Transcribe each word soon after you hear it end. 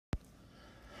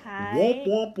Womp,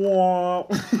 womp,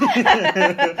 womp.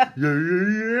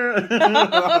 Yeah.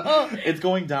 It's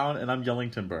going down, and I'm yelling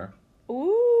timber.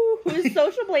 Ooh, whose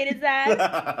social blade is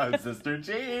that? Sister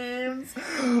James.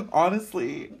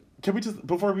 Honestly, can we just,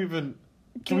 before we even...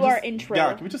 Do our intro.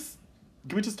 Yeah, can we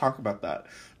just talk about that?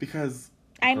 Because...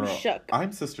 I'm shook.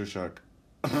 I'm sister shook.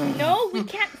 No, we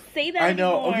can't say that I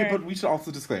know. anymore. Okay, but we should also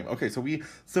disclaim. Okay,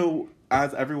 so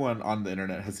as everyone on the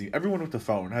internet has seen, everyone with the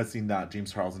phone has seen that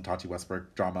James Charles and Tati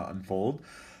Westbrook drama unfold.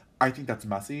 I think that's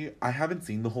messy. I haven't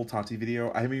seen the whole Tati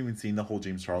video. I haven't even seen the whole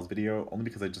James Charles video, only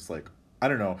because I just I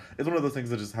don't know. It's one of those things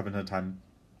that just haven't had time.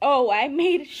 Oh, I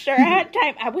made sure I had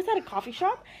time. I was at a coffee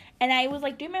shop, and I was,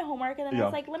 doing my homework, and then I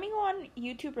was like, let me go on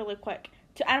YouTube really quick.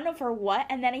 I don't know for what,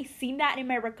 and then I seen that in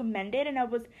my recommended, and I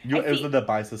was... It was the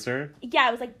Bye Sister? Yeah,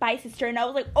 I was like, Bye Sister, and I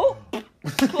was like, oh,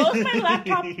 close my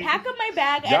laptop, pack up my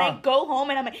bag, and I go home,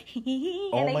 and I'm like,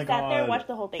 and I sat there and watched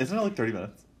the whole thing. Isn't it 30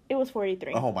 minutes? It was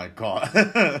 43. Oh my god.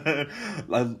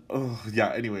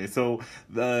 Yeah, anyway, so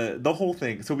the whole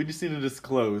thing, so we just need to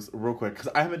disclose real quick, because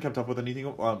I haven't kept up with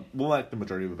anything, well, the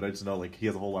majority of it, but I just know, he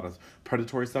has a whole lot of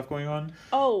predatory stuff going on.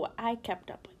 Oh, I kept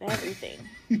up with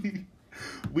everything.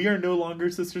 We are no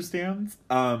longer sister stans,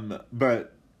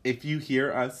 but if you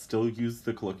hear us still use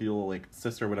the colloquial,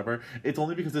 sister or whatever, it's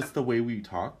only because it's the way we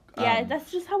talk. Yeah,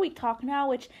 that's just how we talk now,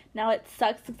 which now it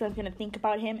sucks because I'm going to think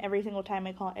about him every single time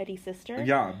I call Eddie sister.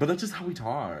 Yeah, but that's just how we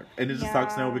talk. And it just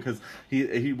sucks now because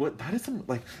that is some,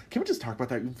 can we just talk about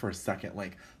that even for a second?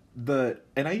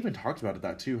 And I even talked about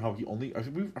that too, how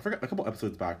I forgot a couple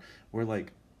episodes back, where,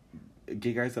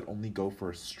 gay guys that only go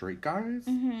for straight guys.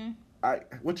 Mm-hmm.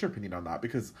 What's your opinion on that?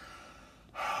 Because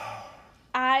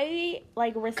I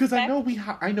respect. Because I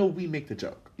know we make the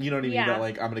joke. You know what I mean? Yeah.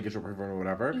 That I'm gonna get your boyfriend or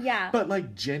whatever. Yeah.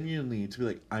 But genuinely to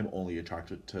be I'm only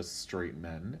attracted to straight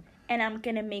men. And I'm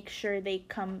gonna make sure they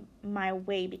come my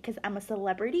way because I'm a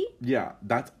celebrity. Yeah,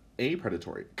 that's A,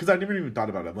 predatory. Because I never even thought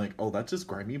about it. I'm oh, that's just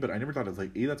grimy. But I never thought it was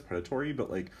A, that's predatory.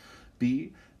 But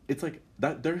B, it's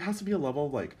that there has to be a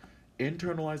level of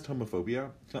internalized homophobia.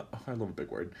 I love a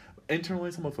big word.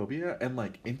 Internalized homophobia and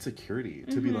insecurity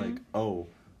to be oh,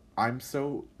 I'm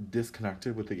so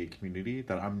disconnected with the gay community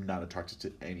that I'm not attracted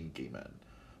to any gay men.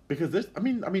 Because I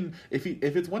mean, if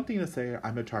it's one thing to say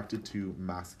I'm attracted to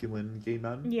masculine gay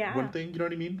men, one thing, you know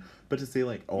what I mean? But to say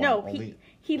oh, no, I'm only...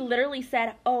 he literally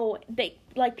said, oh, they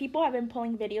people have been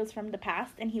pulling videos from the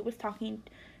past, and he was talking.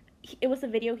 It was a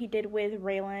video he did with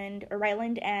Ryland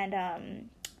and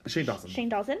Shane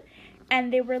Dawson.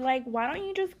 And they were why don't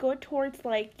you just go towards,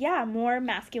 more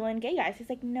masculine gay guys? He's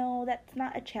no, that's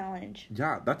not a challenge.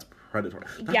 Yeah, that's predatory.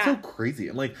 That's so crazy.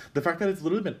 And, the fact that it's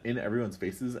literally been in everyone's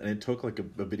faces, and it took,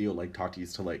 a video like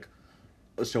Tati's to,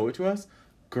 show it to us.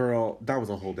 Girl, that was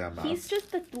a whole damn mess. He's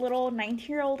just a little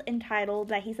 19-year-old entitled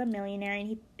that he's a millionaire, and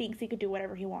he thinks he could do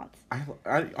whatever he wants. I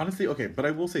honestly, okay, but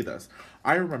I will say this.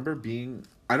 I remember being...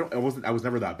 I was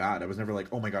never that bad. I was never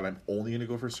oh my god, I'm only gonna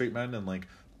go for straight men, and,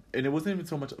 and it wasn't even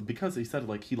so much because he said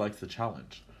he likes the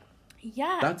challenge.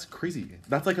 Yeah, that's crazy.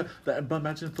 That's but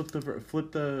imagine flip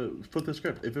the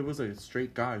script. If it was a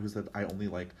straight guy who said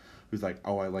who's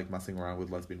oh, I like messing around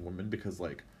with lesbian women because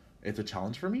it's a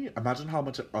challenge for me. Imagine how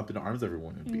much up in arms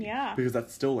everyone would be. Yeah, because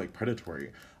that's still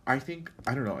predatory. I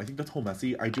don't know. I think that's whole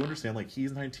messy. I do understand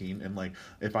he's 19 and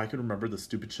if I could remember the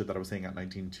stupid shit that I was saying at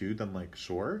 19 too, then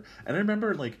sure. And I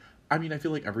remember I mean, I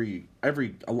feel not every, I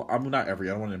don't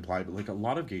want to imply, but a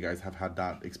lot of gay guys have had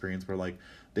that experience where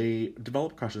they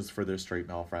develop crushes for their straight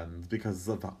male friends because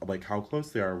of how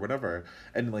close they are or whatever.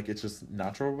 And it's just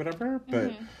natural or whatever.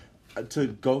 But to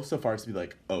go so far as to be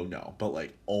oh no, but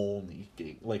only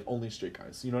gay, only straight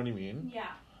guys. You know what I mean?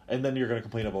 Yeah. And then you're going to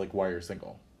complain about why you're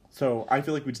single. So I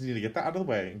feel we just need to get that out of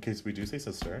the way in case we do say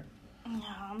sister.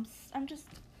 Yeah, I'm just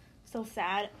so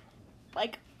sad.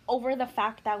 Over the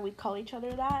fact that we call each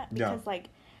other that because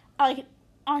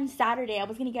on Saturday I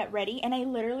was gonna get ready and I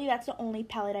literally that's the only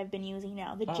palette I've been using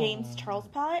now, the James Charles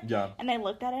palette. Yeah. And I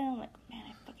looked at it and I'm man,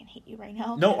 I fucking hate you right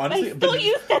now. No, honestly, but I still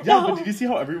use it though. But did you see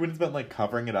how everyone's been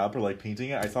covering it up or painting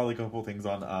it? I saw a couple things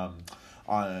on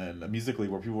Musically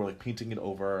where people were painting it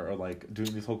over or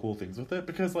doing these whole cool things with it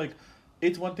because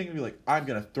it's one thing to be I'm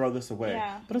gonna throw this away.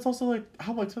 Yeah. But it's also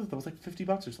how expensive that was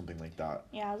 $50 or something like that.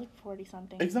 Yeah, it was 40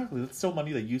 something. Exactly. That's still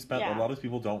money that you spent. Yeah. A lot of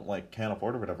people don't can't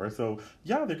afford or whatever. So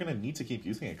yeah, they're gonna need to keep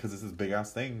using it because it's this big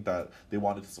ass thing that they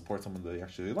wanted to support someone that they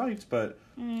actually liked, but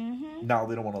now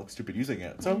they don't want to look stupid using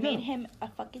it. So it made him a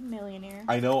fucking millionaire.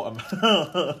 I know.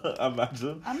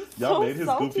 Imagine. I'm so made his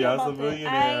goofy ass a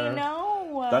millionaire. I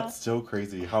know. That's so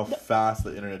crazy how fast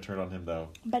the internet turned on him though.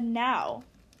 But now,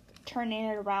 turning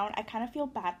it around, I kind of feel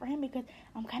bad for him because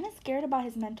I'm kind of scared about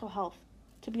his mental health.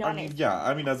 To be honest.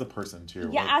 I mean, as a person,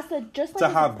 too. Yeah, like, as a, just like to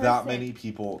as have a person. that many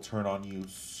people turn on you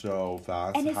so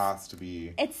fast and has to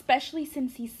be... Especially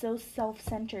since he's so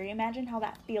self-centered. Imagine how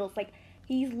that feels. Like,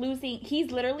 he's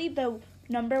literally the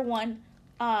number one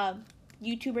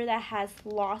YouTuber that has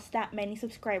lost that many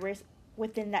subscribers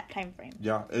within that time frame.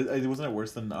 Yeah, it wasn't it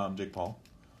worse than Jake Paul?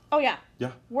 Oh, yeah.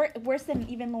 Yeah. Worse than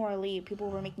even Laura Lee.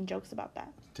 People were making jokes about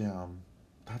that. Damn.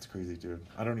 That's crazy, dude.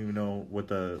 I don't even know what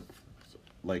the...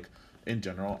 Like... In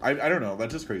general, I don't know.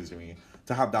 That's just crazy to me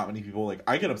to have that many people. Like,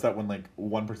 I get upset when like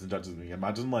one person judges me.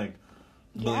 Imagine like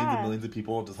millions and millions of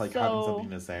people just like having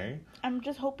something to say. I'm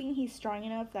just hoping he's strong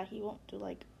enough that he won't do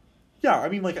like. Yeah, I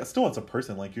mean, like, still as a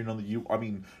person, like, you know, I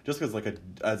mean, just because like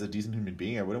as a decent human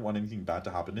being, I wouldn't want anything bad to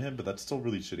happen to him. But that's still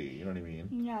really shitty. You know what I mean?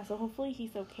 Yeah. So hopefully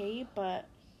he's okay, but.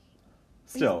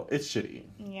 Still, it's shitty.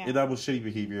 Yeah. That was shitty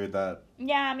behavior. That.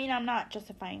 Yeah, I mean, I'm not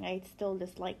justifying. I still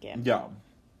dislike him. Yeah.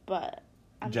 But.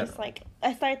 I'm just like,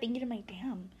 I started thinking to my,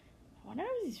 damn, I wonder how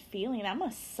he's feeling. That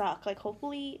must suck. Like,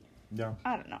 hopefully, yeah.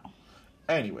 I don't know.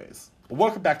 Anyways,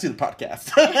 welcome back to the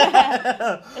podcast.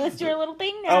 Let's do our little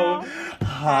thing now. Oh,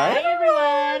 hi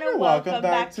everyone. Welcome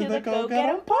back to the Go Get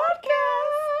 'Em podcast.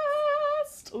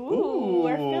 Ooh,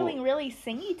 we're feeling really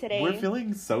singy today. We're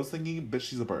feeling so singy, bitch,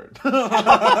 she's a bird.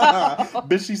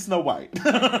 Bitch, she's Snow White.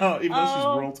 Even though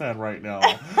she's real tan right now.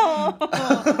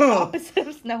 Opposite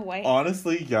of Snow White.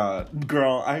 Honestly, yeah.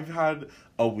 Girl, I've had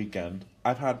a weekend.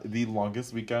 I've had the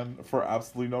longest weekend for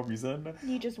absolutely no reason.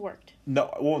 You just worked.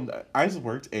 No, well, I just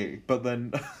worked, but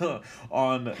then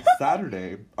on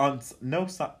Saturday,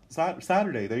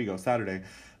 Saturday, there you go, Saturday,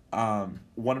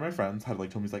 one of my friends had,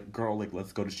 like, told me, he's like, girl, like,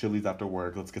 let's go to Chili's after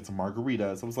work, let's get some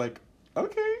margaritas. I was like,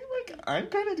 okay, like, I'm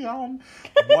kind of down.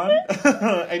 One,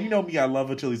 and you know me, I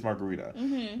love a Chili's margarita.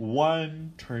 Mm-hmm.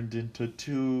 One turned into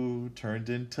two, turned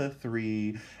into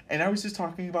three, and I was just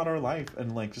talking about our life,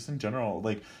 and, like, just in general,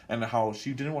 like, and how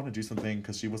she didn't want to do something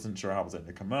because she wasn't sure how it was going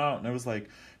to come out, and I was like,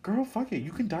 girl, fuck it,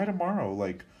 you can die tomorrow,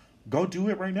 like, go do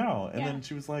it right now. And then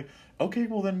she was like, okay,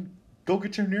 well then, go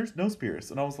get your nose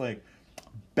pierced. And I was like,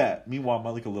 bet. Meanwhile,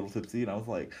 I'm like a little tipsy, and I was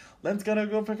like, let's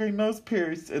go fucking nose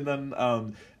pierced. And then,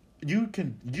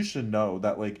 you should know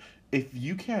that, like, if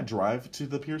you can't drive to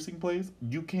the piercing place,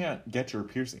 you can't get your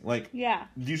piercing. Like, yeah,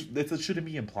 it shouldn't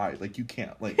be implied. Like, you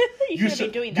can't. Like, you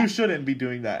shouldn't be doing that. You shouldn't be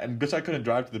doing that. And bitch, I couldn't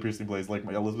drive to the piercing place. Like,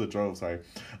 my friend Elizabeth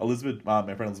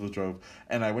drove,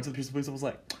 and I went to the piercing place and was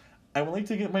like, I would like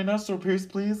to get my nostril pierced,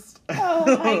 please. Oh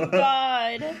my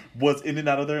god. Was in and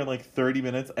out of there in like 30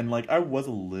 minutes, and like I was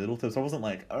a little tipsy. I wasn't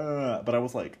like, but I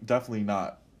was like definitely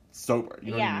not sober.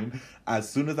 You know what I mean? As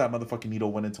soon as that motherfucking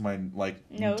needle went into my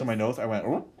to my nose, I went,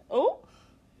 oh.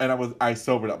 And I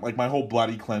sobered up. Like, my whole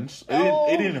body clenched.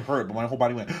 It didn't hurt, but my whole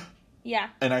body went. Yeah.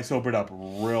 And I sobered up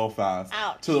real fast.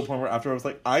 Ouch. To the point where after I was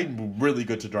like, I'm really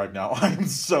good to drive now. I'm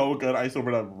so good. I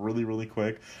sobered up really, really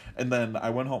quick. And then I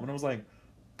went home and I was like,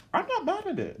 I'm not mad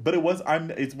at it. But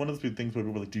it's one of those things where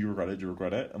people were like, do you regret it? Do you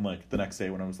regret it? And like the next day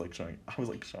when I was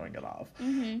showing it off.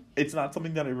 Mm-hmm. It's not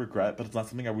something that I regret, but it's not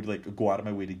something I would like go out of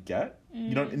my way to get. Mm-hmm.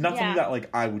 You know, not something that like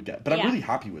I would get. But I'm really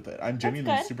happy with it. I'm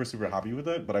genuinely super, super happy with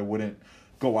it, but I wouldn't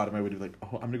go out of my way to be like,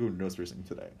 oh, I'm gonna go nose piercing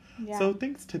today. Yeah. So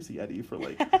thanks, Tipsy Eddie, for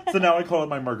like. So now I call it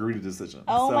my margarita decision.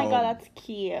 Oh my god, that's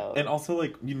cute. And also,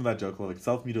 like, you know that joke, like,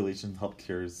 self-mutilation help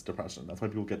cures depression. That's why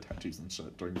people get tattoos and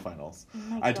shit during the finals.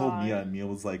 Oh I told Mia, and Mia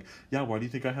was like, yeah, why do you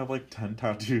think I have like 10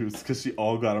 tattoos? Because she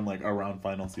all got them like around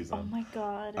final season. Oh my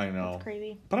god, I know. That's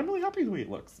crazy. But I'm really happy the way it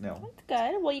looks now.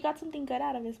 That's good. Well, you got something good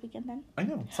out of this weekend then. I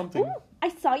know, something. Ooh, I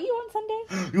saw you on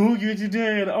Sunday. Oh, you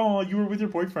did. Oh, you were with your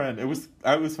boyfriend. It was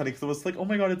funny because it was like, oh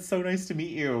my god, it's so nice to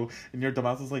meet you. And your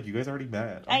dumbass was like, you guys already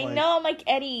met. I know. I'm like,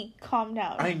 Eddie, calm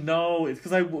down. I know. It's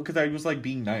because I was like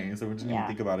being nice. I didn't even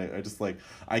think about it. I just like,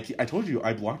 I told you,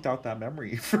 I blocked out that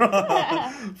memory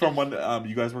from when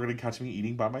you guys were going to catch me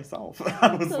eating by myself.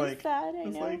 I was so like, sad, I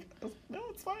know. No,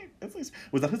 it's fine. It's nice.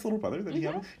 Was that his little brother that he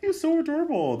had? He was so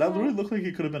adorable. That literally looked like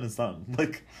it could have been his son.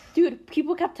 Like, dude,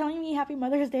 people kept telling me Happy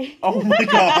Mother's Day. Oh my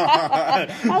god.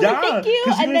 I was like, thank you.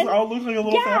 Because you guys all look like a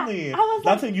little family. I was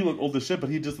not saying you look old as shit, but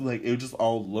he just like, it just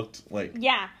all looked like.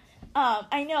 Yeah.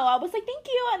 I know. I was like, thank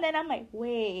you. And then I'm like,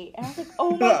 wait. And I was like,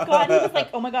 oh my god. He was like,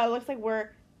 oh my god, it looks like we're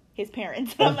his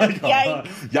parents. And I'm like,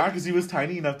 yikes. Yeah, because he was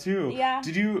tiny enough too. Yeah.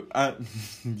 Did you,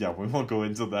 yeah, we won't go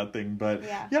into that thing, but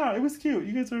yeah, it was cute.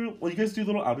 You guys do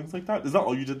little outings like that? Is that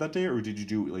all you did that day, or did you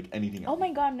do like anything else? Oh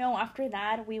my god, no. After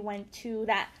that, we went to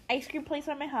that ice cream place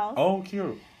at my house. Oh,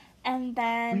 cute. And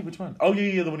then. Wait, which one? Oh,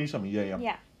 yeah, the one you showed me. Yeah.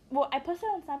 Yeah. Well, I posted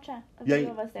on Snapchat a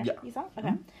video of us there. Yeah. You saw? Okay.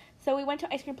 Mm-hmm. So we went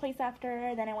to ice cream place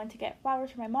after, then I went to get flowers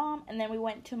for my mom, and then we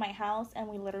went to my house, and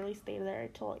we literally stayed there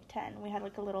till like 10. We had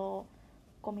like a little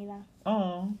comida.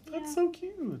 Oh, that's so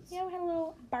cute. Yeah, we had a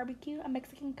little barbecue, a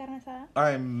Mexican carne asada.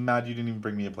 I'm mad you didn't even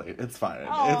bring me a plate. It's fine.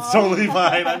 Aww. It's totally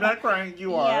fine. I'm not crying.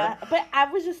 You are. Yeah, but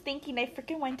I was just thinking, I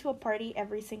freaking went to a party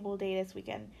every single day this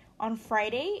weekend. On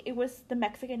Friday, it was the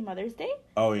Mexican Mother's Day.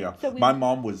 Oh, yeah. So my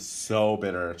mom was so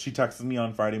bitter. She texted me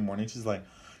on Friday morning. She's like,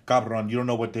 Cabron, you don't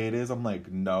know what day it is? I'm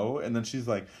like, no. And then she's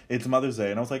like, it's Mother's Day.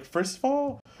 And I was like, first of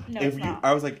all,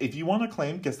 I was like, if you want to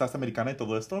claim que estás americana y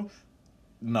todo esto,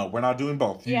 no, we're not doing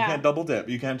both. You can't double dip.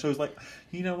 You can't choose like,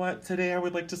 you know what? Today I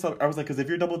would like to celebrate. I was like, because if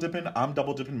you're double dipping, I'm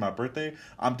double dipping my birthday.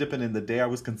 I'm dipping in the day I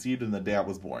was conceived and the day I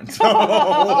was born. So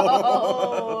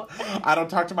I don't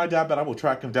talk to my dad, but I will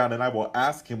track him down and I will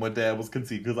ask him what day I was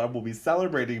conceived because I will be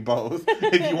celebrating both.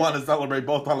 If you want to celebrate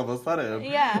both all of a sudden.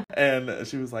 Yeah. And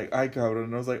she was like, I got it.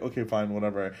 And I was like, okay, fine,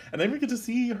 whatever. And I didn't get to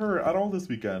see her at all this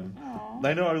weekend. Aww.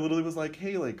 I know. I literally was like,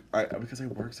 hey, like, because I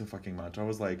work so fucking much. I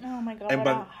was like, oh my God, what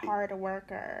a hard worker.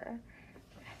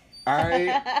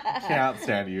 I can't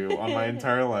stand you on my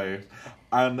entire life.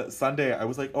 On Sunday, I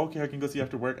was like, okay, I can go see you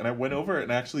after work. And I went over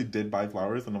and I actually did buy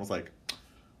flowers. And I was like,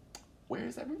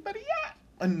 where's everybody at?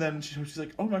 And then she's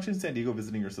like, oh, I'm actually in San Diego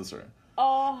visiting your sister.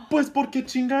 Oh. Pues porque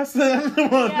chingas.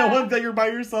 No one that you're by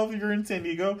yourself if you're in San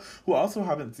Diego. Who also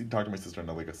haven't talked to my sister in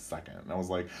like a second. And I was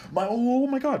like, oh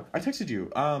my God, I texted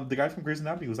you. The guy from Grey's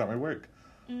Anatomy was at my work.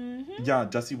 Mm-hmm. Yeah,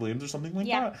 Jesse Williams or something like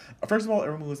that. First of all,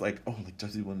 everyone was like, oh, like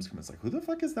Jesse Williams comes like, who the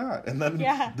fuck is that? And then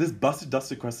this busted,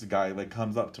 dusted, crusted guy like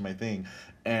comes up to my thing,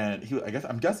 and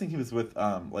I'm guessing he was with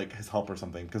like his help or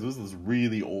something, because it was this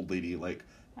really old lady, like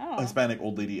Hispanic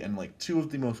old lady, and like two of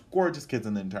the most gorgeous kids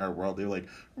in the entire world. They were like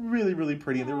really, really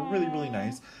pretty, and they were really, really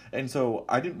nice. And so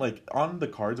I didn't like on the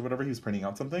cards or whatever he was printing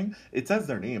out something, it says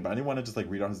their name, but I didn't want to just like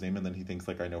read out his name and then he thinks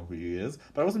like I know who he is.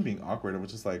 But I wasn't being awkward. I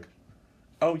was just like,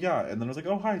 oh, yeah. And then I was like,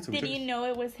 oh, hi. So did you know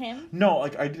it was him? No,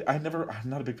 like, I'm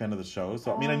not a big fan of the show.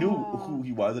 So, I mean, I knew who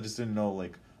he was. I just didn't know,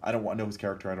 like, I don't know his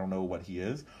character. I don't know what he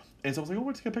is. And so I was like, oh,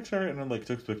 we'll take a picture. And then, like,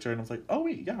 took a picture. And I was like, oh,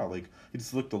 wait, yeah. Like, he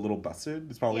just looked a little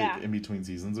busted. It's probably, like, in between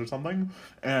seasons or something.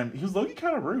 And he was looking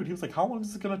kind of rude. He was like, how long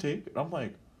is this going to take? And I'm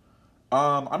like,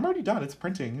 I'm already done. It's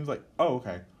printing. He was like, oh,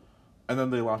 okay. And then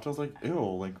they laughed. I was like,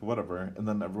 ew, like, whatever. And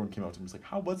then everyone came up to me and was like,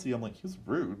 how was he? I'm like, he was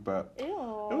rude, but ew,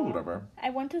 whatever.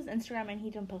 I went to his Instagram and he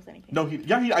didn't post anything. No,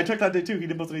 I checked that day too. He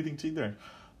didn't post anything either.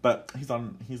 But he's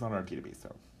on our database,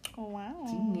 so. Oh, wow.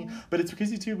 But it's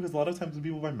crazy too, because a lot of times when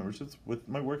people buy memberships with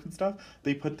my work and stuff,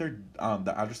 they put their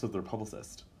the address of their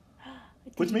publicist.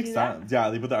 Which makes sense. Yeah,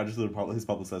 they put the address of his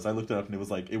publicist. I looked it up and it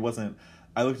was like, it wasn't.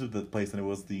 I looked at the place and it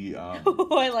was the.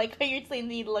 I like how you're saying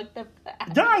that you looked up the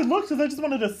address. Yeah, I looked because I just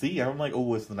wanted to see. I'm like,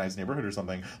 oh, it's a nice neighborhood or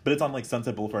something. But it's on like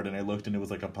Sunset Boulevard, and I looked and it was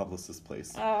like a publicist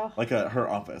place, like her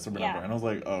office or whatever. And I was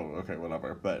like, oh, okay,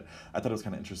 whatever. But I thought it was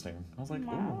kind of interesting. I was like,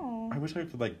 oh, I wish I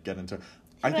could like get into.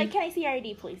 Can I see your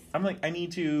ID, please? I'm like, I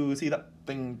need to see that.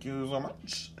 Thank you so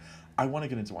much. I want to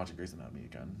get into watching Grey's Anatomy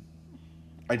again.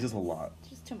 I just a lot. It's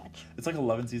just too much. It's like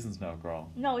 11 seasons now, girl.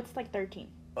 No, it's like 13.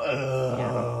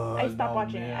 I stopped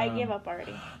watching it. I gave up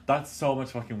already. That's so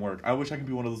much fucking work. I wish I could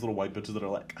be one of those little white bitches that are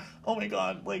like, oh my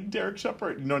God, like Derek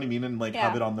Shepherd. You know what I mean? And like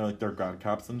have it on their like their grad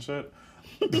caps and shit.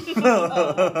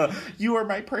 You are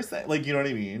my person. Like, you know what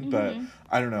I mean? Mm-hmm. But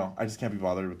I don't know. I just can't be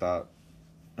bothered with that.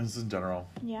 Just in general.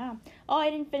 Yeah. Oh, I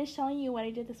didn't finish telling you what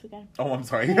I did this weekend. Oh, I'm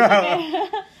sorry.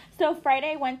 So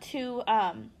Friday I went to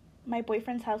my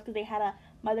boyfriend's house because they had a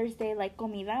Mother's Day like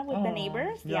comida with the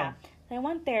neighbors. Yeah. So I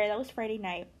went there. That was Friday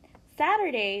night.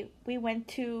 Saturday, me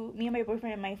and my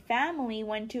boyfriend and my family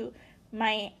went to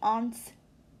my aunt's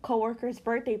coworker's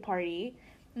birthday party.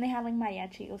 And they had like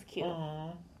mariachi. It was cute.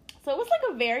 Aww. So it was like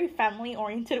a very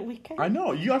family-oriented weekend. I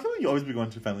know. I feel like you always be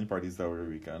going to family parties though every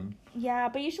weekend. Yeah,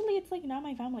 but usually it's like not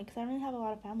my family because I don't really have a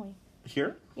lot of family.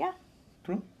 Here? Yeah.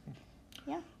 True?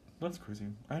 Yeah. That's crazy.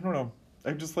 I don't know.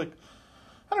 I'm just like...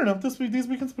 I don't know. These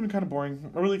weekends have been kind of boring.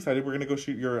 I'm really excited. We're gonna go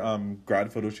shoot your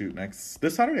grad photo shoot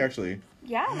this Saturday, actually.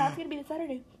 Yeah, that's gonna be this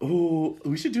Saturday. Oh,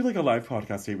 we should do like a live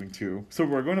podcast taping too. So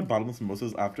we're going to Bottomless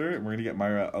Mimosas after, and we're gonna get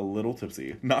Myra a little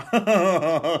tipsy. No. Oh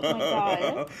my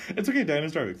God. It's okay.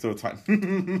 Diana's driving, so it's fine.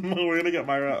 We're gonna get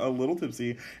Myra a little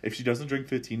tipsy. If she doesn't drink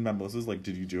 15 mimosas, like,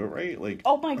 did you do it right? Like.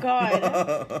 Oh my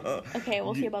God. Okay,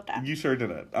 we'll see about that. You sure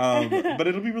did it. But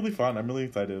it'll be really fun. I'm really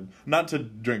excited. Not to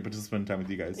drink, but to spend time with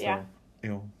you guys. Yeah. So.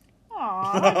 Ew.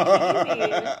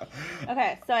 Aww,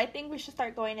 okay, so I think we should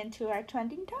start going into our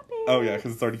trending topic. Oh yeah,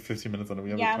 because it's already 15 minutes on it.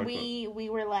 We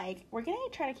were like, we're gonna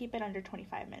try to keep it under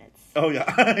 25 minutes. Oh yeah,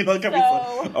 I like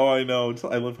how I know.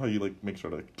 I love how you like make sure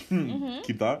to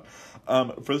keep that.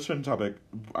 For this trending topic,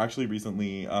 actually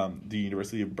recently, the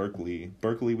University of Berkeley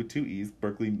with 2 E's,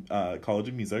 Berkeley College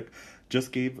of Music,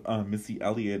 just gave Missy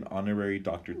Elliott an honorary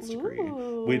doctorate degree,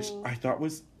 Ooh. which I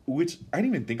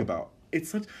didn't even think about. It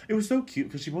was so cute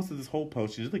because she posted this whole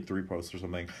post. She did like 3 posts or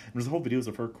something. And there's whole videos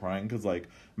of her crying because like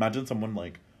imagine someone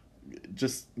like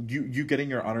just you getting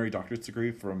your honorary doctorate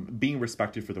degree from being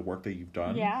respected for the work that you've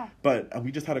done. Yeah. But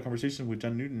we just had a conversation with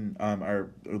Jen Newton, our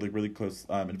like really close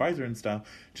advisor and stuff.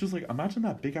 She was like, imagine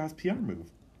that big ass PR move.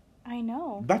 I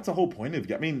know. That's the whole point of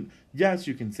it. I mean, yes,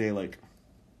 you can say like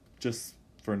just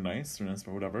for niceness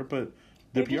or whatever, but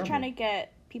they're just trying to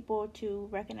get people to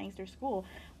recognize their school,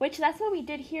 which that's what we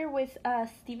did here with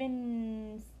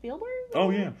Steven Spielberg. Oh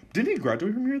yeah, didn't he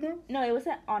graduate from here though? No, it was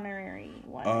an honorary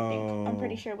one. I think. I'm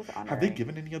pretty sure it was honorary. Have they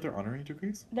given any other honorary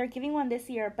degrees? They're giving one this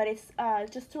year, but it's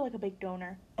just to like a big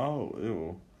donor. Oh,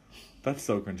 ew. That's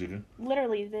so cringy.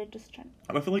 Literally, they're just trying.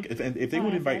 I feel like if they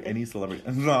would invite any celebrity,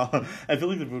 no, I feel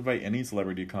like they would invite any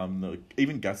celebrity to come, like,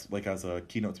 even guest like as a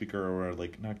keynote speaker or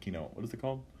like not keynote, what is it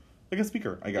called? Like a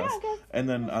speaker, I guess. Yeah, I guess. And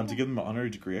then to give them an honorary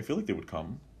degree, I feel like they would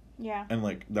come. Yeah. And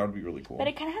like that would be really cool. But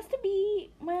it kind of has to be.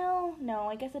 Well, no,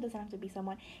 I guess it doesn't have to be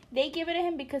someone. They give it to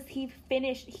him because he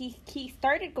finished. He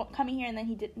started coming here and then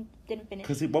he didn't finish.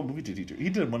 Because what movie did he do? He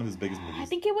did one of his biggest movies. I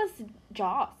think it was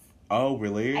Jaws. Oh,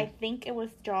 really? I think it was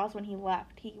Jaws when he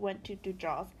left. He went to do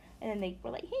Jaws. And then they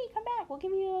were like, hey, come back. We'll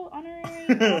give you an honorary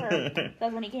dollar.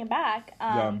 That's when he came back.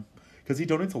 Yeah. Because he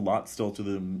donates a lot still to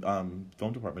the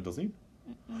film department, doesn't he?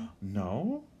 Mm-mm.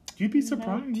 No? You'd be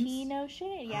surprised. No tea, no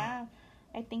shit. Yeah.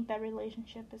 I think that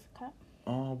relationship is cut.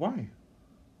 Why?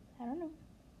 I don't know.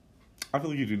 I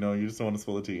feel like you do know. You just don't want to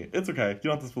spill the tea. It's okay. You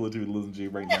don't have to spill the tea with Liz and G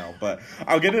right now. But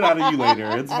I'll get it out of you later.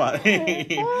 It's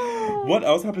fine. What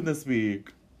else happened this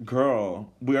week? Girl,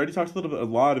 we already talked a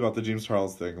lot about the James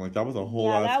Charles thing. Like, that was a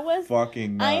whole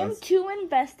fucking mess. I am too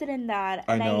invested in that.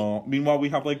 I know. Meanwhile, we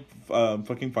have, like,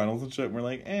 fucking finals and shit, and we're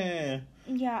like, eh.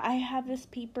 Yeah, I have this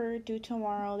paper due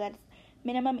tomorrow that's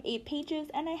minimum 8 pages,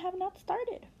 and I have not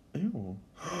started. Ew.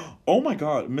 Oh, my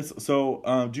God. So,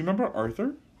 do you remember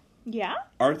Arthur? Yeah?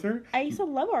 Arthur? I used to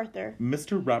love Arthur.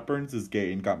 Mr. Ratburns is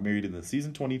gay and got married in the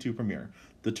season 22 premiere.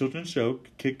 The children's show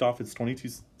kicked off its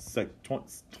 22nd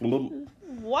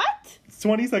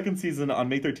season on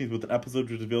May 13th with an episode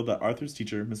which revealed that Arthur's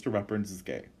teacher, Mr. Ratburns, is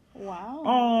gay. Wow.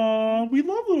 Aw, we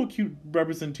love little cute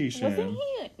representation. Wasn't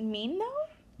he mean, though?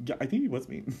 Yeah, I think he was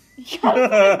mean.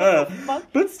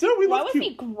 But still, we love cute. Why was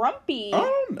he grumpy?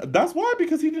 That's why,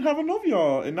 because he didn't have a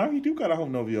novio, and now he do gotta have a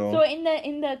novio. So in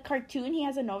the cartoon, he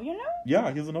has a novio now? Yeah,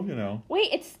 he has a novio now. Wait,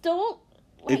 it's still...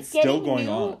 Like, it's still going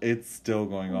on. It's still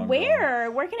going on. Where?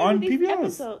 Where can I see these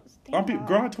episodes?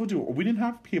 Girl, I told you, we didn't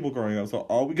have cable growing up, so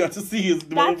all we got to see is...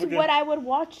 That's what I would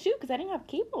watch, too, because I didn't have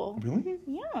cable. Really?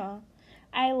 Yeah.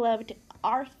 I loved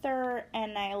Arthur,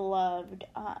 and I loved,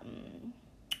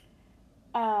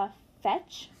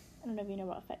 Fetch. I don't know if you know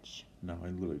about Fetch. No, I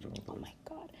literally don't know what that is.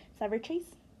 Oh, my God. Cyber Chase?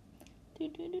 I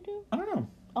don't know.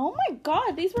 Oh my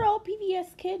God, these were all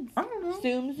PBS kids. I don't know.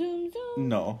 Zoom, zoom, zoom.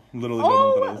 No, literally don't know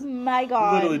what that is. Oh my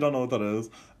God. Literally don't know what that is.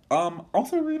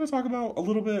 Also, we're going to talk about a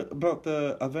little bit about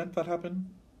the event that happened.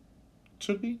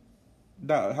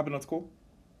 That happened at school.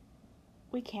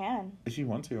 We can. If you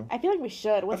want to. I feel like we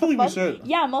should. I feel like we should.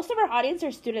 Yeah, most of our audience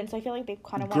are students, so I feel like they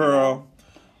kind of want Girl,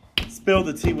 spill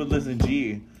the tea with Liz and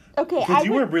G. Okay, because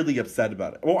you were really upset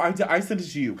about it. Well, I sent it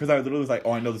to you because I literally was like,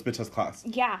 oh, I know this bitch has class.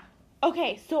 Yeah.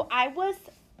 Okay, so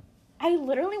I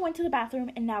literally went to the bathroom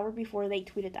an hour before they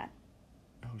tweeted that.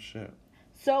 Oh, shit.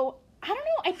 So, I don't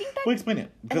know. I think that... Well, explain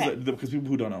it. Because people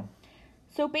who don't know.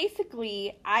 So,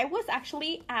 basically, I was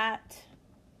actually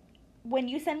when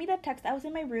you sent me that text, I was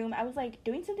in my room. I was, like,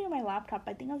 doing something on my laptop.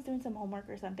 I think I was doing some homework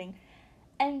or something.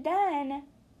 And then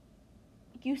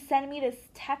you sent me this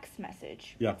text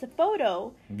message. Yeah. It's a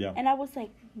photo. Yeah. And I was like,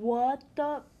 what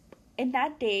the... And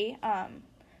that day,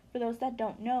 for those that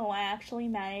don't know, I actually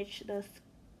managed this...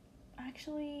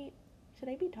 Actually, should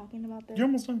I be talking about this? You're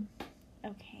almost done.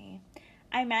 Okay.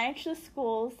 I manage the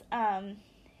school's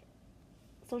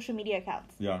social media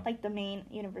accounts. Yeah. Like the main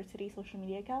university social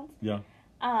media accounts. Yeah.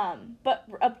 But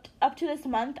up to this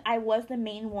month, I was the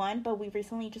main one, but we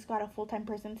recently just got a full-time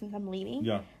person since I'm leaving.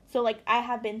 Yeah. So, like, So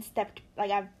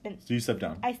you stepped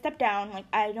down. I stepped down. Like,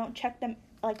 I don't check them,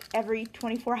 like, every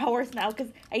 24 hours now, because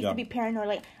I used to be paranoid,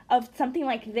 like, of something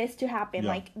like this to happen. Yeah.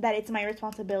 Like, that it's my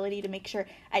responsibility to make sure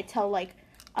I tell, like,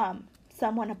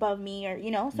 someone above me or, you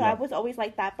know. So I was always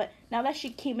like that. But now that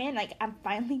she came in, like, I'm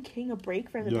finally getting a break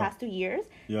for the past 2 years.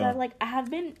 Yeah. So, like, I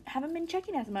haven't been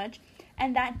checking as much.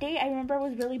 And that day, I remember I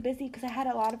was really busy because I had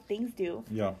a lot of things due.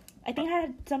 Yeah. I think I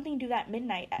had something due that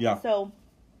midnight. Yeah. So,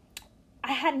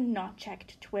 I had not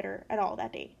checked Twitter at all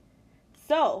that day.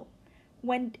 So,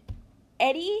 when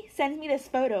Eddie sends me this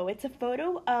photo, it's a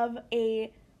photo of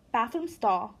a bathroom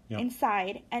stall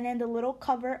inside, and then the little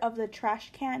cover of the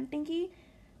trash can thingy,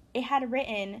 it had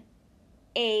written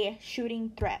a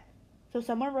shooting threat. So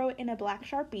someone wrote in a black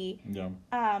Sharpie,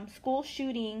 school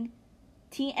shooting,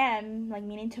 TM, like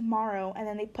meaning tomorrow, and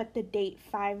then they put the date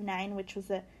 5/9, which was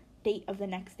the date of the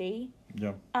next day.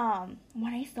 Yeah.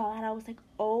 When I saw that, I was like,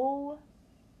 oh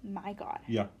my God.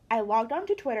 Yeah. I logged on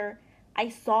to Twitter. I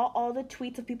saw all the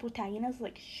tweets of people tagging us,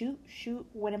 like, shoot,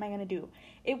 what am I gonna do?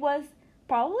 It was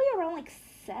probably around like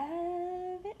 7.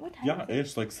 What time? Yeah,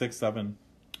 it's like 6, 7.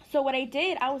 So what I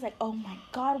did, I was like, oh my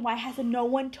God, why hasn't no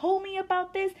one told me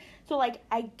about this? So, like,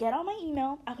 I get on my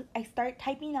email. I start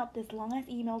typing out this long-ass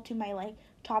email to my, like,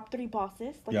 top 3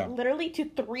 bosses. Like, literally to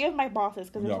 3 of my bosses,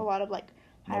 because there's a lot of, like,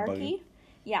 hierarchy.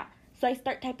 Yeah. So I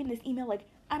start typing this email, like,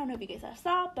 I don't know if you guys have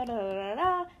stopped,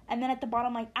 da-da-da-da-da. And then at the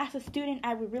bottom, like, as a student,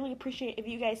 I would really appreciate if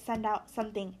you guys send out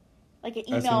something, like an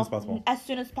email as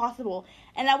soon as possible.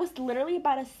 And I was literally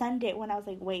about to send it when I was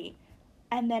like, wait.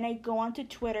 And then I go onto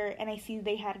Twitter, and I see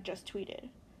they had just tweeted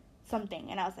something.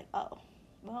 And I was like, oh,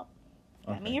 well,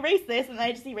 let me erase this. And then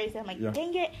I just erased it. I'm like,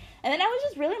 dang it. And then I was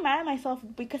just really mad at myself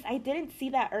because I didn't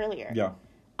see that earlier. Yeah.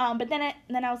 But then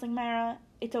I was like, Myra,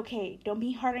 it's okay. Don't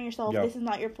be hard on yourself. This is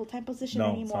not your full-time position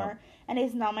anymore. And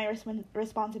it's not my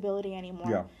responsibility anymore.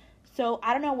 Yeah. So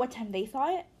I don't know what time they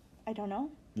saw it. I don't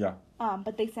know. Yeah.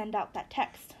 But they send out that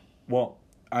text. Well,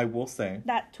 I will say.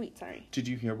 That tweet, sorry. Did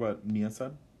you hear what Nia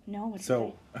said? No.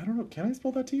 So, I don't know. Can I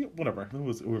spell that to you? Whatever.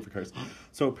 Whoever cares.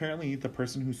 So, apparently, the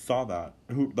person who saw that,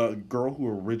 the girl who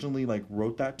originally, like,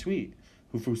 wrote that tweet,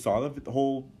 who saw the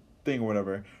whole thing or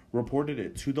whatever, reported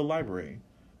it to the library.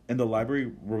 And the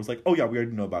library was like, oh, yeah, we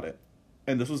already know about it.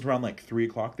 And this was around, like, 3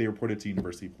 o'clock. They reported to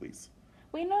university police.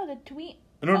 Wait, no, the tweet...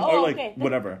 No, or, like, okay.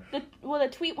 Whatever. The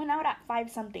tweet went out at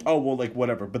 5-something. Oh, well, like,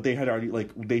 whatever. But they had already, like,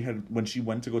 when she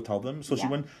went to go tell them. So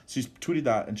she tweeted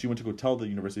that, and she went to go tell the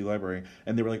university library.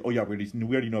 And they were like, oh, yeah, we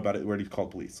already know about it. We already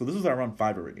called police. So this was around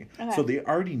 5 already. Okay. So they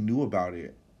already knew about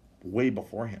it way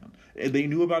beforehand. They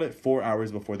knew about it 4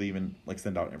 hours before they even, like,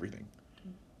 send out everything.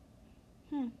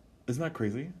 Isn't that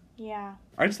crazy? Yeah.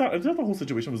 I just thought the whole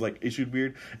situation was, like, issued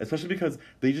weird, especially because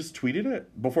they just tweeted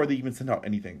it before they even sent out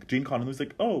anything. Jane Connolly was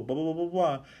like, oh, blah, blah, blah, blah,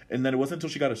 blah. And then it wasn't until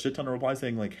she got a shit ton of replies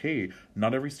saying, like, hey,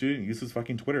 not every student uses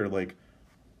fucking Twitter. Like,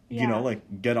 you know,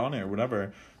 like, get on it or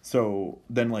whatever. So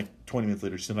then, like, 20 minutes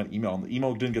later, she sent out an email. And the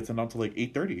email didn't get sent out until, like,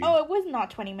 8:30. Oh, it was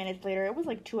not 20 minutes later. It was,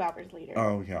 like, 2 hours later.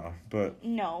 Oh, yeah. But...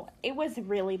 No, it was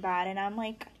really bad. And I'm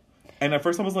like... And at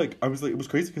first I was like, it was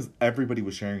crazy because everybody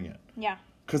was sharing it. Yeah.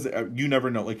 Because you never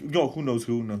know, like, who knows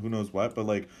who knows what, but,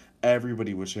 like,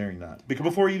 everybody was sharing that. Because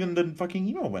before even the fucking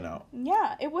email went out.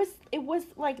 Yeah, it was,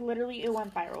 like, literally, it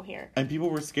went viral here. And people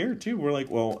were scared, too. We're like,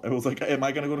 well, it was like, am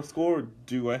I going to go to school, or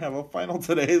do I have a final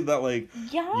today that, like,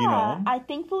 yeah, you know?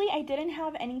 Thankfully, I didn't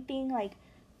have anything, like,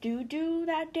 due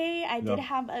that day. I did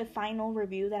have a final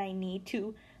review that I needed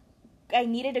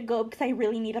to go because I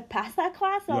really need to pass that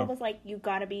class. So I was like, you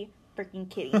gotta be freaking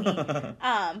kidding me.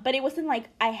 But it wasn't like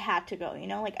I had to go, you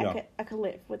know, like I could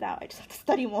live without. I just have to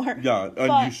study more. Yeah,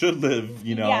 and you should live,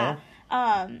 you know.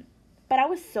 Yeah. But I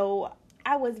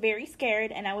was very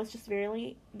scared, and I was just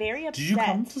very, very upset. Did you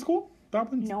come to school?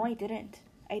 No, I didn't.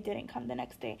 I didn't come the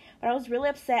next day. But I was really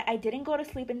upset. I didn't go to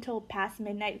sleep until past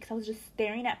midnight because I was just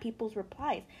staring at people's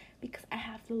replies because I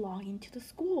have to log into the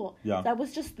school. Yeah. So I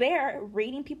was just there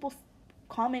reading people's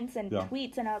comments and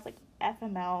tweets, and I was like,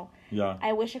 FML. Yeah.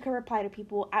 I wish I could reply to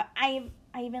people. I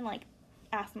even, like,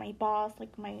 asked my boss,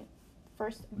 like, my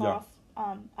first boss,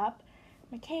 up.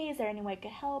 I'm like, hey, is there any way I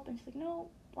could help? And she's like, no,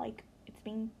 like, it's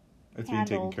being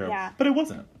taken care of. Yeah. But it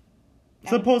wasn't.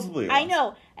 Supposedly I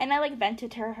know. And I, like,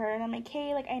 vented to her, and I'm like,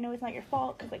 hey, like, I know it's not your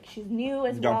fault, because, like, she's new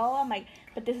as well. I'm like,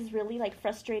 but this is really, like,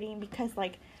 frustrating, because,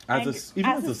 like, as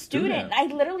a student. I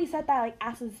literally said that, like,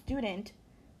 as a student,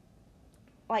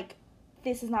 like,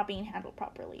 this is not being handled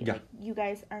properly. Yeah. Like, you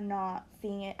guys are not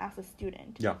seeing it as a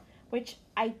student. Yeah. Which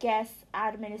I guess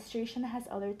administration has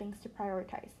other things to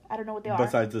prioritize. I don't know what they are.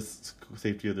 Besides the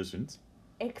safety of their students?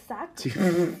 Exactly.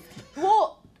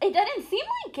 Well, it didn't seem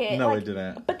like it. No, like, it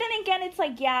didn't. But then again, it's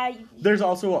like, yeah. There's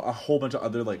also a whole bunch of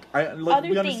other, like, we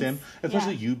understand,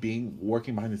 especially you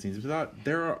working behind the scenes with that,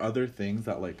 there are other things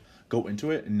that, like, go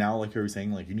into it, and now, like you were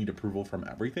saying, like, you need approval from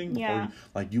everything before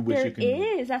you wish you can...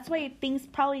 There is. That's why things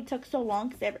probably took so long,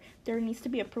 because there needs to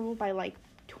be approval by, like,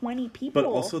 20 people. But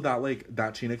also that, like,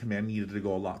 that chain of command needed to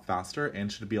go a lot faster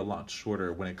and should be a lot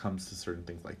shorter when it comes to certain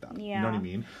things like that. Yeah. You know what I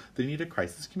mean? They need a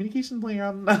crisis communication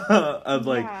plan of,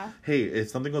 like, hey, if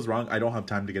something goes wrong, I don't have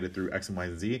time to get it through X and Y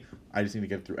and Z. I just need to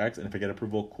get it through X, and if I get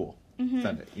approval, cool. Mm-hmm.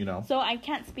 Send it, you know? So I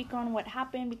can't speak on what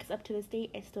happened, because up to this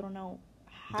date, I still don't know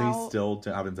how... They still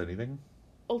haven't said anything?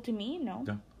 Oh, to me? No.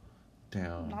 Yeah.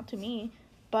 Damn. Not to me.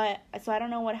 But, so I don't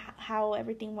know how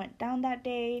everything went down that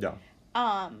day. Yeah.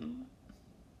 I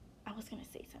was going to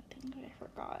say something, but I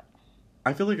forgot.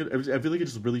 I feel like it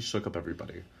just really shook up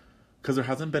everybody. Because there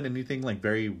hasn't been anything, like,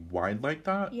 very wide like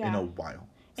that in a while.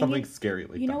 Something scary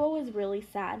like that. You know what was really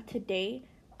sad? Today,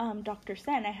 Dr.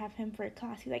 Sen, I have him for a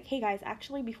class. He's like, hey, guys,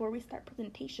 actually, before we start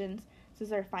presentations, this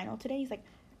is our final today, he's like,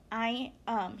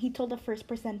 he told the first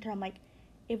presenter, I'm like,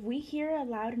 if we hear a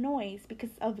loud noise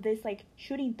because of this, like,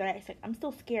 shooting threat, I said, I'm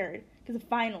still scared. Because of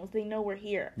finals, they know we're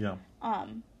here. Yeah.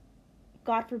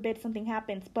 God forbid something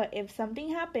happens. But if something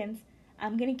happens,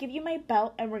 I'm going to give you my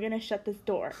belt and we're going to shut this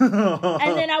door.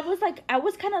 And then I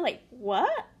was kind of like, what?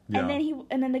 Yeah.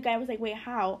 And then the guy was like, wait,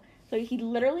 how? So he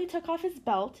literally took off his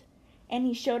belt and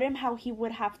he showed him how he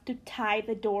would have to tie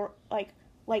the door, like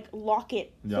lock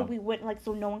it so we wouldn't, like,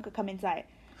 so no one could come inside.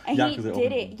 And he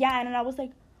did it. Yeah, and then I was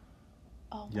like,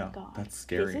 oh my God. That's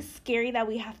scary. This is scary that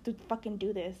we have to fucking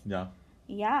do this. Yeah.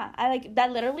 Yeah.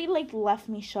 That literally, like, left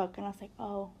me shook. And I was like,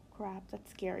 oh, crap,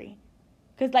 that's scary.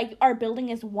 Because, like, our building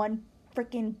is one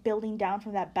freaking building down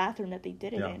from that bathroom that they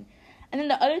did it in. And then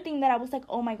the other thing that I was like,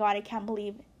 oh my God, I can't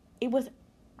believe it was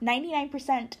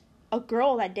 99% a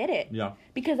girl that did it. Yeah.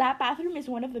 Because that bathroom is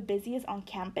one of the busiest on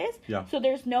campus. Yeah. So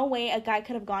there's no way a guy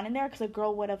could have gone in there because a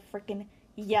girl would have freaking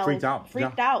yelled. Freaked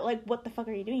out. Like, what the fuck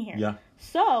are you doing here? Yeah.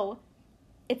 So,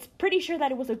 it's pretty sure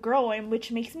that it was a girl, and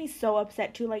which makes me so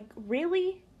upset too. Like,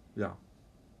 really? Yeah.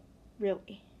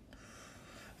 Really?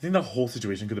 I think the whole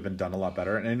situation could have been done a lot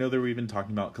better. And I know they were even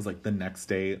talking about, because, like, the next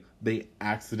day, they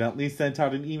accidentally sent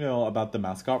out an email about the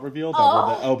mascot reveal that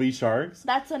were the LB Sharks.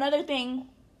 That's another thing.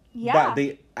 Yeah. That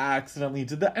they accidentally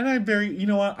did that. And I'm you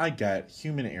know what? I get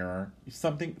human error.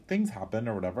 Things happen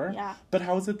or whatever. Yeah. But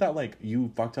how is it that, like,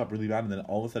 you fucked up really bad and then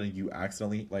all of a sudden you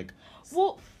accidentally, like...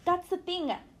 Well, that's the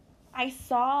thing. I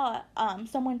saw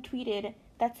someone tweeted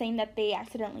that saying that they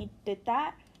accidentally did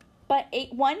that. But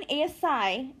one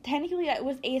ASI, technically it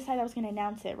was ASI that was going to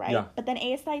announce it, right? Yeah. But then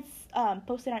ASI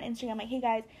posted on Instagram, like, hey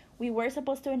guys, we were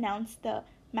supposed to announce the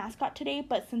mascot today,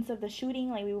 but since of the shooting,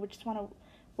 like, we would just want to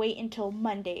wait until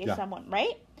Monday or someone,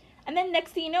 right? And then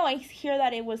next thing you know, I hear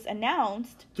that it was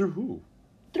announced. Through who?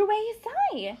 Through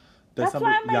ASI. That's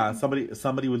why I'm like... Yeah,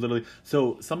 somebody would literally...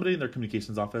 So, somebody in their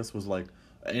communications office was like...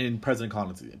 In President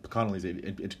Connolly's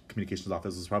communications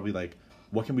office was probably like,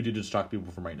 what can we do to distract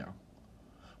people from right now?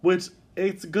 Which,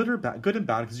 it's good and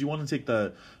bad, because you want to take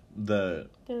the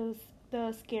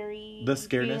scariness,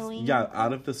 feeling.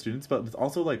 out of the students, but it's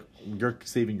also like, you're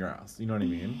saving your ass, you know what I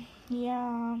mean?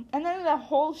 Yeah. And then the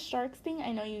whole sharks thing,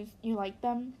 I know you like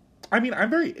them. I mean, I'm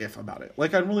very about it.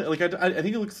 Like, I'm really, like, I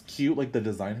think it looks cute, like, the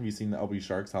design. Have you seen the LB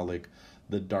Sharks? How, like,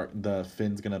 the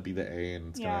fin's gonna be the A and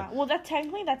it's gonna... Well, that's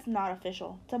not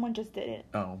official. Someone just did it.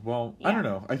 Oh, well, I don't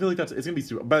know. I feel like it's gonna be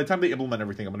stupid. By the time they implement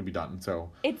everything, I'm gonna be done, so...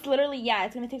 It's literally,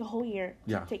 it's gonna take a whole year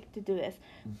to do this.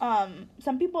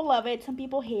 Some people love it, some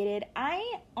people hate it.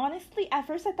 I, honestly, at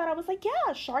first I thought, I was like,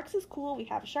 yeah, sharks is cool. We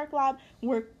have a shark lab.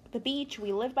 We're the beach.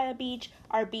 We live by the beach.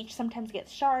 Our beach sometimes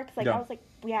gets sharks. Like, I was like,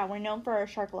 yeah, we're known for our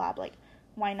shark lab. Like,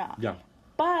 why not? Yeah.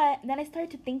 But then I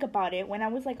started to think about it when I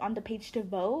was, like, on the page to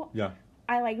vote. Yeah.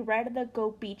 I, like, read the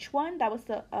Go Beach one. That was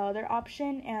the other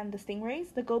option, and the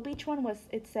Stingrays. The Go Beach one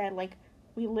it said, like,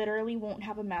 we literally won't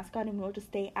have a mascot and we'll just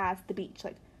stay as the beach.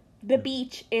 Like, the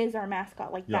beach is our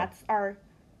mascot. Like, that's our,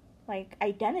 like,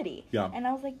 identity. Yeah. And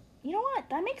I was like, you know what?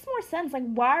 That makes more sense. Like,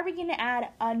 why are we going to add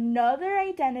another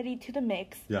identity to the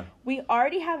mix? Yeah. We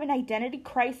already have an identity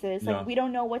crisis. Like, we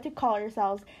don't know what to call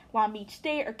ourselves. Long Beach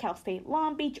State or Cal State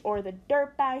Long Beach or the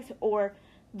Dirtbags or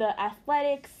the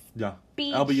Athletics. Yeah.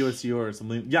 Beach. LBUSU or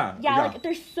something. Yeah. Like,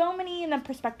 there's so many in the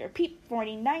perspective.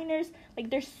 49ers.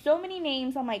 Like, there's so many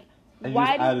names. I'm like, and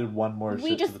why added one more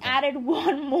we just added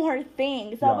one more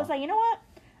thing. So I was like, you know what?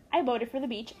 I voted for the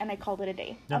beach and I called it a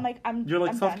day. Yeah. I'm like, You're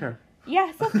like, I'm self-care. Done.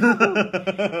 Yeah,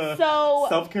 self-care. So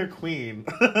self-care queen.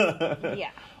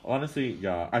 Yeah. Honestly,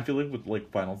 yeah. I feel like with,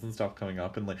 like, finals and stuff coming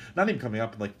up and, like, not even coming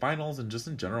up, but, like, finals and just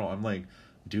in general, I'm like,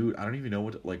 dude, I don't even know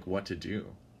what to do.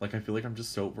 Like, I feel like I'm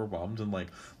just so overwhelmed, and, like,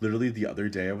 literally the other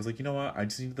day I was like, you know what, I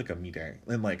just need, like, a me day.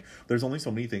 And, like, there's only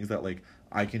so many things that, like,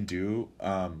 I can do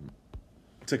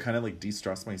to kind of, like,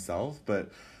 de-stress myself,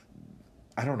 but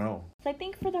I don't know. So I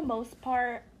think for the most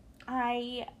part,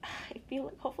 I feel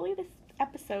like hopefully this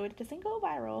episode doesn't go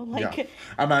viral. Like, yeah.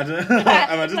 Imagine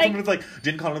like, someone's like,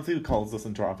 Jen Connolly calls us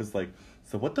into our office, like,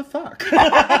 so what the fuck?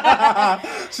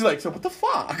 She's like, so what the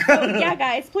fuck? So, yeah,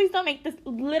 guys, please don't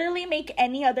literally make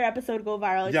any other episode go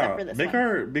viral except for this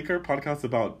one. Make our podcast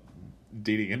about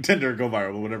dating and Tinder go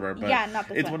viral or whatever. But not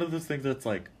this it's one of those things that's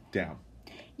like, damn.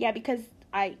 Yeah, because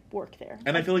I work there.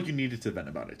 And I feel like you needed to vent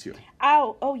about it too.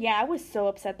 Oh yeah, I was so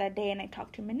upset that day, and I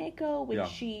talked to Mineko, which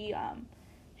she's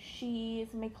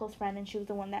my close friend, and she was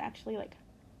the one that actually like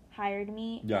hired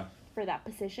me for that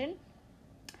position.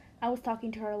 I was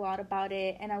talking to her a lot about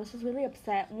it, and I was just really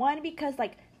upset. One, because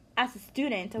like as a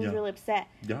student, I was really upset.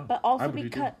 Yeah. But also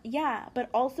because but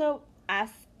also as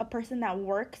a person that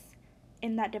works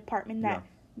in that department that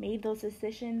made those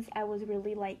decisions, I was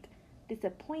really like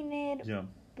disappointed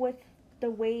with the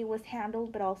way it was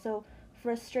handled, but also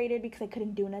frustrated because I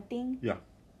couldn't do nothing. Yeah.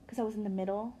 Because I was in the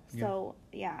middle. So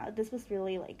this was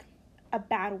really like a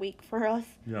bad week for us.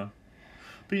 Yeah.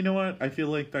 But you know what? I feel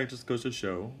like that just goes to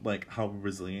show, like, how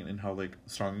resilient and how, like,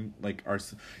 strong, like,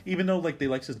 even though, like, they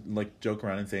like to, like, joke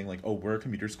around and saying, like, oh, we're a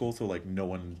commuter school, so, like, no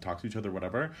one talks to each other,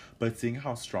 whatever. But seeing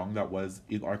how strong that was,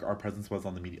 our presence was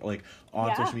on the media, like,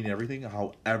 on social media and everything,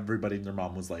 how everybody and their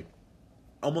mom was, like,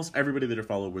 almost everybody that I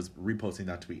follow was reposting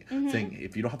that tweet, saying,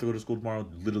 if you don't have to go to school tomorrow,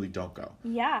 literally don't go.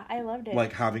 Yeah, I loved it.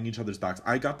 Like, having each other's backs.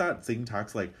 I got that same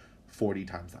text, like, 40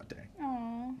 times that day.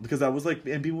 Because I was like,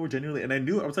 and people were genuinely, and I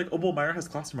knew, I was like, oh, well, Myra has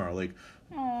class tomorrow. Like,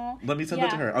 let me send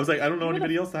that to her. I was like, I don't know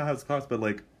anybody else that has class, but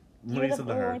like, let me send that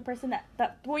to her. You were the only person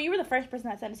you were the first person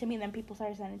that sent it to me, and then people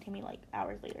started sending it to me like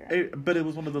hours later. But it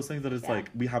was one of those things that it's like,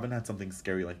 we haven't had something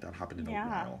scary like that happen in a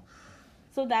while.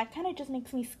 So that kind of just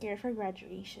makes me scared for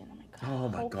graduation. I'm like, oh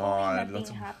my god,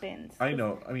 nothing happens. I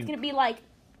know. I mean, it's gonna be like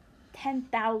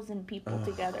 10,000 people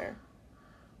together.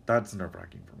 That's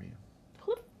nerve-wracking for me.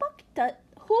 Who the fuck does?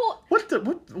 What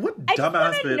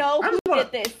dumbass bitch?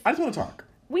 I just want to talk.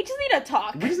 We just need to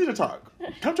talk.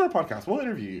 Come to our podcast. We'll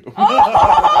interview you.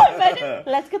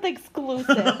 Let's get the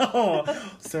exclusive.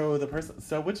 So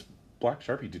which black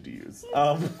Sharpie did you use?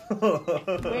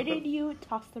 Where did you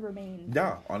toss the remains?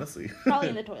 Yeah, honestly. Probably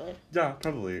in the toilet. Yeah,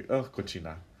 probably. Oh,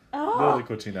 cochina. Oh. Literally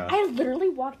cochina. I literally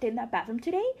walked in that bathroom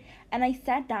today, and I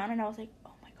sat down, and I was like,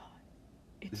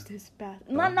 it's this bad.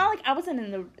 Not like I wasn't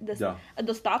in the stock,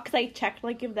 because I checked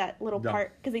like if that little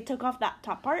part, because they took off that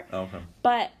top part. Okay.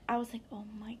 But I was like, oh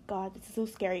my god, this is so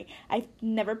scary. I've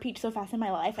never peed so fast in my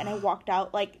life, and I walked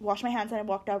out, like washed my hands, and I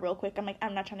walked out real quick. I'm like,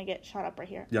 I'm not trying to get shot up right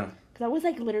here. Yeah. Because I was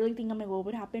like literally thinking, I'm like, what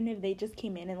would happen if they just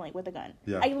came in and like with a gun?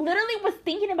 Yeah. I literally was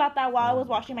thinking about that while I was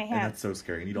washing my hands. And that's so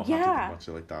scary, and you don't have to think about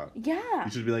shit like that. Yeah.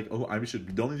 You should be like, oh,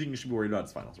 the only thing you should be worried about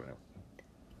is finals right now.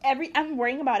 I'm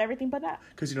worrying about everything but that.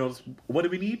 Because what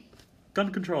do we need?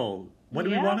 Gun control. When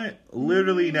do we want it?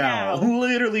 Literally now.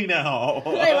 Literally now.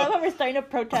 I love how we're starting to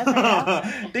protest right now.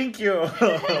 Thank you.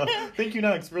 Thank you,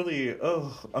 Next. Really.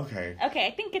 Oh, okay. Okay,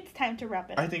 I think it's time to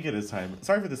wrap it up. I think it is time.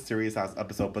 Sorry for this serious-ass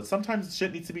episode, but sometimes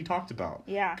shit needs to be talked about.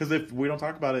 Yeah. Because if we don't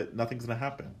talk about it, nothing's going to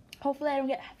happen. Hopefully I don't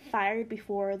get fired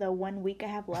before the 1 week I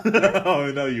have left.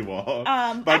 Oh, no, you won't.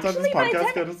 By the time this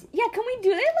podcast goes... Yeah, can we do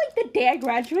it like the day I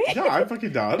graduate? Yeah, I'm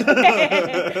fucking down.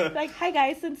 Like, hi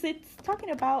guys, since it's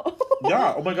talking about...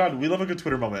 Yeah, oh my god, we love a good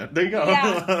Twitter moment. There you go.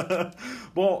 Yeah.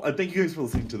 Well, thank you guys for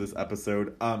listening to this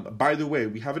episode. By the way,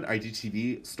 we have an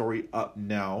IGTV story up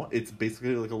now. It's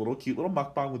basically like a little cute little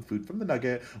mukbang with food from the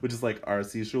Nugget, which is like our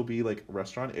CSULB like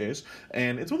restaurant-ish.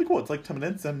 And it's really cool. It's like 10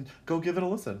 minutes, and go give it a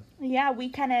listen. Yeah, we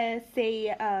kind of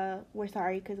say we're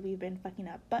sorry because we've been fucking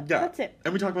up, but that's it.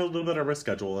 And we talk about a little bit of our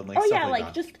schedule and like stuff like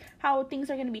that. Just how things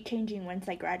are going to be changing once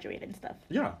I graduate and stuff.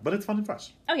 Yeah, but it's fun and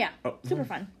fresh. Oh yeah, super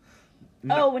fun.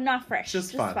 No, not fresh.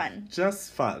 Just fun.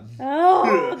 Just fun.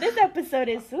 Oh, this episode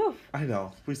is oof. I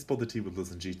know. We spilled the tea with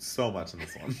Liz and G so much in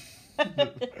this one.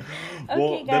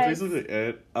 Well, that's basically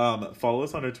it. Follow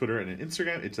us on our Twitter and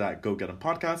Instagram. It's at Go Get 'Em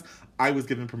Podcast. I was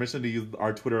given permission to use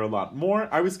our Twitter a lot more.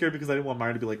 I was scared because I didn't want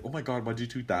Myra to be like, oh my god, why'd you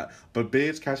tweet that? But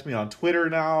bitch, catch me on Twitter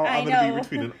now. I'm going to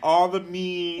be retweeting all the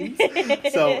memes.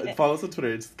 So follow us on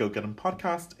Twitter. It's Go Get 'Em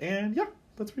Podcast. And yeah,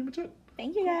 that's pretty much it.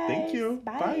 Thank you guys. Thank you.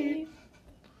 Bye.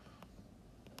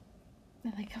 I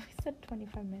like how we said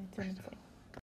 25 minutes and it's like